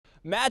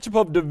Matchup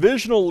of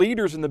divisional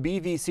leaders in the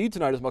BVC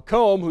tonight is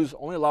McComb, who's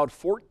only allowed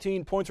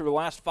 14 points over the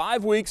last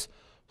 5 weeks,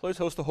 plays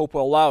host to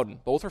Hopewell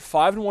Loudon. Both are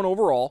 5-1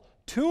 overall,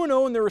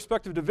 2-0 in their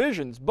respective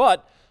divisions,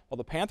 but while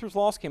the Panthers'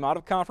 loss came out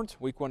of conference,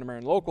 week 1 to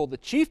Marion Local, the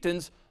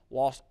Chieftains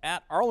lost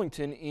at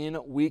Arlington in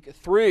week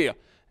 3.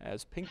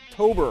 As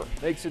Pinktober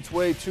makes its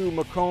way to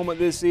McComb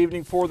this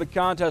evening for the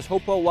contest.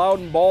 Hopewell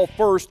Loudon ball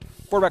first.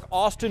 Quarterback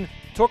Austin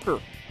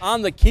Tooker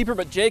on the keeper,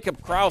 but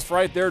Jacob Kraus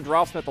right there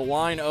drops him at the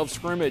line of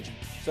scrimmage.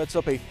 Sets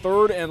up a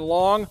 3rd and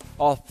long.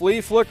 A flea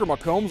flicker.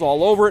 McComb's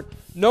all over it.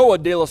 Noah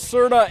De La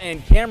Cerda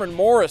and Cameron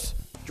Morris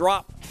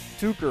drop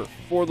Tooker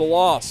for the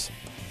loss.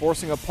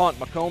 Forcing a punt,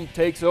 McComb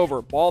takes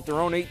over. Ball at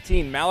their own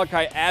 18.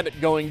 Malachi Abbott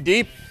going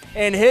deep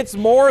and hits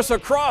Morris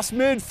across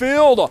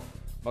midfield.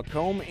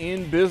 McComb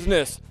in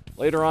business.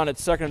 Later on,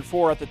 it's 2nd and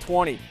 4 at the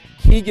 20.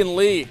 Keegan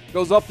Lee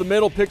goes up the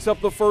middle, picks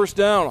up the first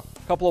down.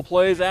 A couple of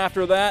plays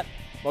after that,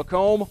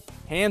 McComb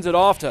hands it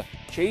off to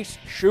Chase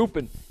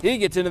Shupin. He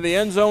gets into the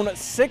end zone.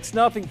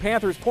 6-0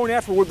 Panthers. Point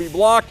after would be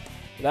blocked.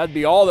 That'd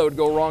be all that would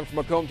go wrong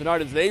for McComb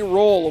tonight as they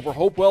roll over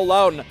Hopewell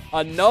Loudon.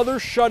 Another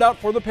shutout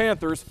for the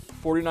Panthers.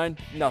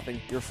 49-0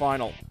 your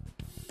final.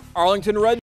 Arlington Red